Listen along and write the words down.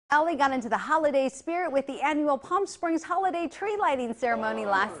Ellie got into the holiday spirit with the annual Palm Springs holiday tree lighting ceremony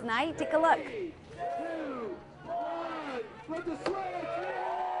last night. Take a look. 3, 2, 1, let the switch!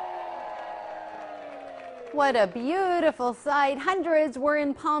 What a beautiful sight. Hundreds were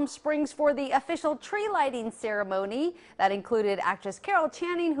in Palm Springs for the official tree lighting ceremony. That included actress Carol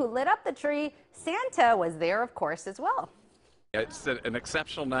Channing, who lit up the tree. Santa was there, of course, as well. It's an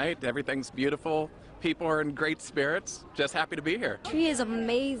exceptional night. Everything's beautiful. People are in great spirits. Just happy to be here. The tree is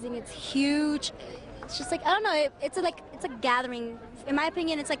amazing. It's huge. It's just like, I don't know, it's a gathering. In my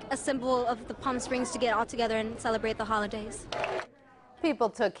opinion, it's like a symbol of the Palm Springs to get all together and celebrate the holidays.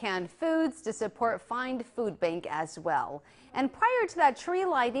 People took canned foods to support Find Food Bank as well. And prior to that tree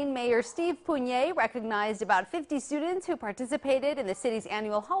lighting, Mayor Steve Pugnier recognized about 50 students who participated in the city's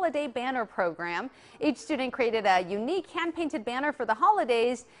annual holiday banner program. Each student created a unique hand-painted banner for the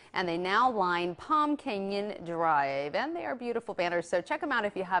holidays, and they now line Palm Canyon Drive. And they are beautiful banners, so check them out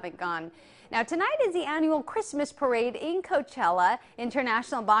if you haven't gone. Now, tonight is the annual Christmas parade in Coachella.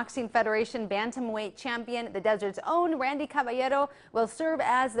 International Boxing Federation bantamweight champion, the desert's own Randy Caballero, will serve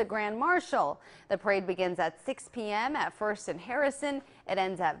as the Grand Marshal. The parade begins at 6 p.m. at First and Harrison. It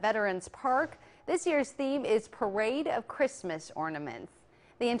ends at Veterans Park. This year's theme is Parade of Christmas Ornaments.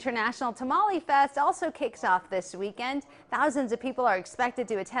 The International Tamale Fest also kicks off this weekend. Thousands of people are expected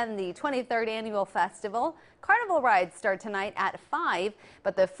to attend the 23rd annual festival. Carnival rides start tonight at 5,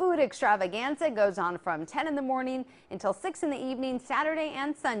 but the food extravaganza goes on from 10 in the morning until 6 in the evening, Saturday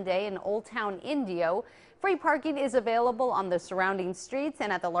and Sunday in Old Town Indio. Free parking is available on the surrounding streets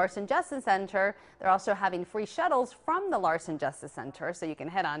and at the Larson Justice Center. They're also having free shuttles from the Larson Justice Center, so you can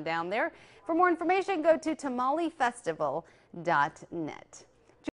head on down there. For more information, go to tamalefestival.net.